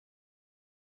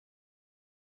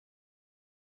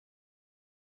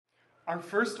Our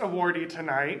first awardee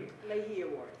tonight. Leahy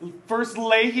Award. First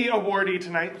Leahy awardee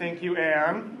tonight, thank you,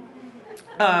 Anne,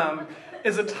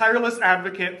 is a tireless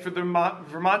advocate for the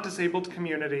Vermont disabled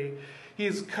community. He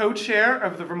is co-chair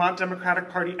of the Vermont Democratic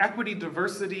Party Equity,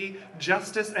 Diversity,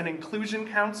 Justice, and Inclusion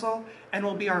Council, and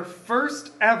will be our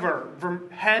first ever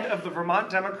head of the Vermont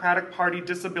Democratic Party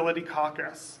Disability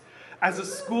Caucus. As a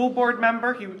school board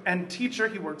member and teacher,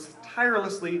 he works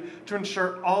tirelessly to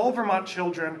ensure all Vermont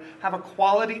children have a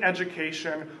quality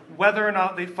education, whether or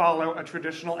not they follow a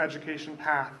traditional education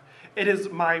path. It is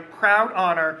my proud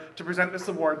honor to present this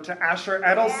award to Asher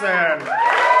Edelson.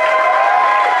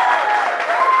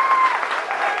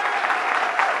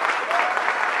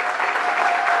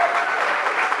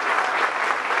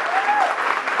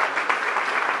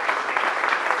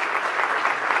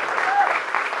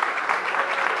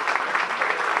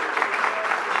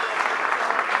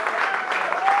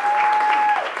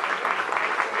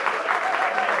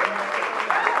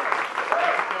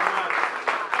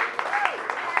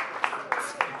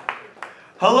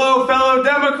 Hello, fellow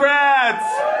Democrats!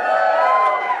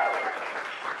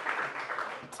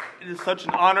 It is such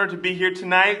an honor to be here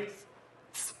tonight.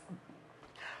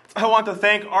 I want to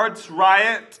thank Arts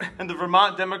Riot and the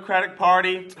Vermont Democratic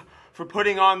Party for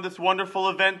putting on this wonderful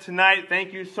event tonight.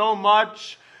 Thank you so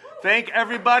much. Thank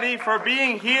everybody for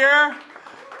being here.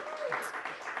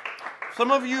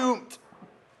 Some of you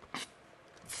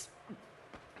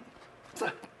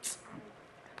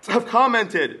have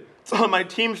commented on my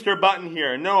Teamster button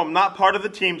here. No, I'm not part of the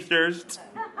Teamsters.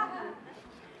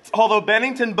 Although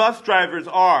Bennington bus drivers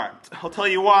are. I'll tell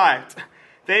you why.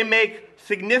 They make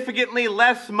significantly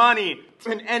less money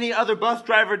than any other bus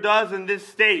driver does in this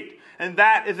state, and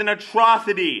that is an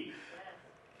atrocity.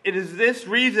 It is this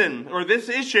reason, or this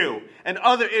issue, and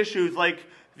other issues like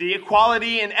the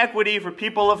equality and equity for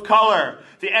people of color,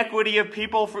 the equity of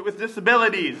people with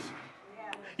disabilities,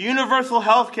 universal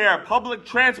health care, public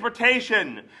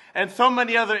transportation, and so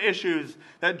many other issues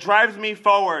that drives me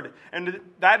forward. And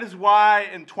that is why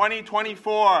in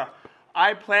 2024,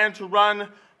 I plan to run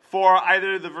for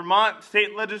either the Vermont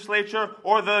State Legislature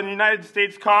or the United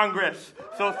States Congress.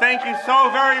 So thank you so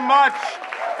very much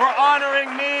for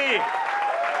honoring me,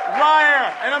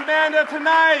 Ryer and Amanda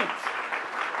tonight.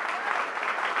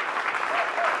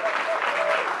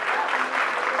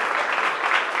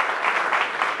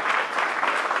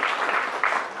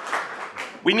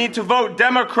 We need to vote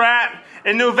Democrat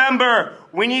in November.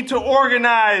 We need to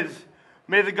organize.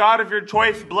 May the God of your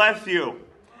choice bless you.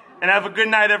 And have a good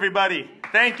night, everybody.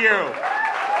 Thank you.